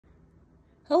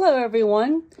Hello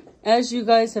everyone. As you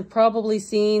guys have probably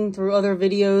seen through other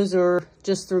videos or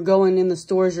just through going in the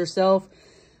stores yourself,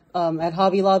 at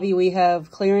Hobby Lobby we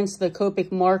have clearance the Copic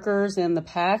markers and the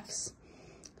packs.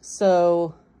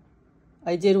 So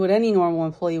I did what any normal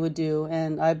employee would do,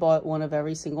 and I bought one of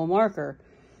every single marker.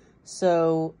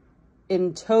 So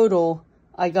in total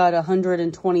I got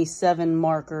 127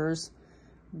 markers,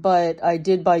 but I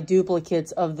did buy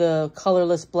duplicates of the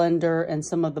colorless blender and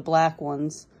some of the black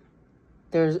ones.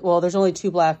 There's only two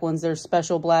black ones. There's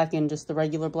special black and just the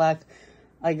regular black.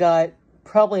 I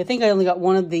think I only got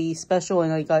one of the special,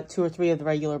 and I got 2 or 3 of the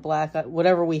regular black.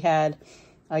 Whatever we had,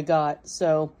 I got.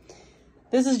 So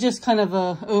this is just kind of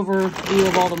a overview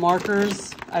of all the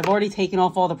markers. I've already taken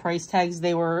off all the price tags.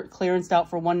 They were clearanced out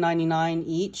for $1.99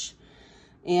 each.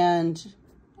 And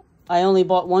I only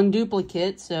bought one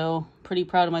duplicate, so pretty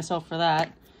proud of myself for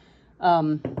that.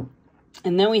 And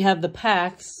then we have the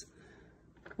packs.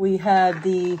 We had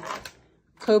the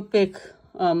Copic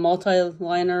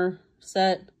multi-liner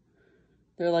set.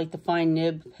 They're like the fine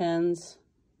nib pens.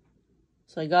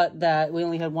 So I got that. We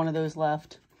only had one of those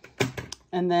left.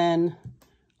 And then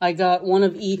I got one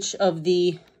of each of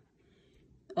the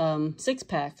 6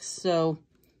 packs. So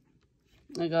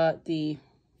I got the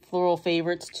Floral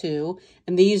Favorites 2.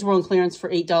 And these were on clearance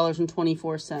for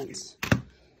 $8.24.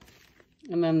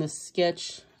 And then the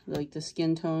sketch, like the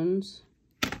skin tones.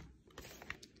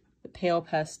 Pale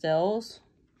pastels,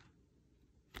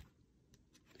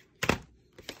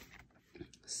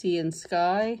 sea and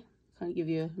sky, kind of give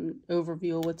you an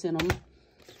overview of what's in them.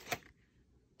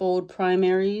 Bold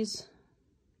primaries,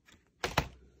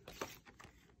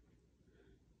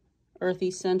 earth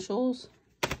essentials,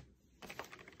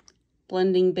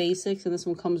 blending basics, and this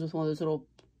one comes with one of those little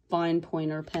fine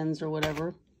pointer pens or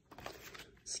whatever.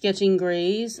 Sketching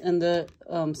grays, and the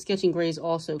sketching grays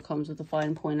also comes with a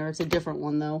fine pointer. It's a different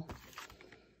one though.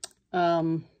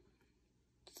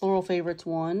 Floral Favorites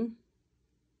 1.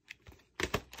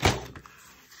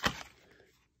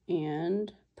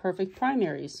 And Perfect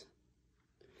Primaries.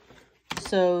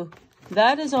 So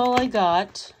that is all I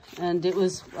got, and it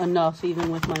was enough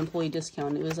even with my employee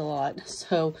discount. It was a lot.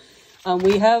 So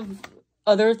we have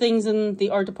other things in the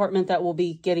art department that will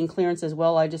be getting clearance as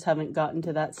well. I just haven't gotten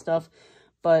to that stuff.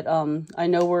 But I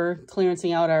know we're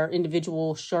clearancing out our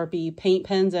individual Sharpie paint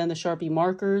pens and the Sharpie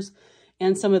markers.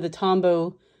 And some of the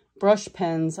Tombow brush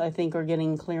pens, I think, are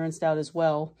getting clearanced out as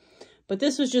well. But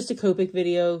this was just a Copic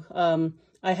video.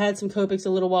 I had some Copics a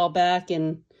little while back,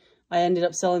 and I ended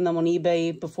up selling them on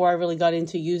eBay before I really got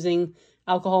into using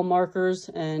alcohol markers.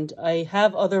 And I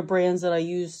have other brands that I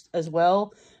use as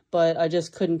well, but I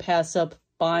just couldn't pass up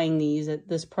buying these at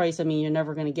this price. I mean, you're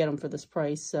never going to get them for this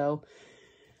price. So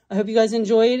I hope you guys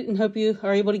enjoyed and hope you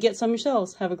are able to get some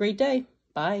yourselves. Have a great day.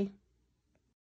 Bye.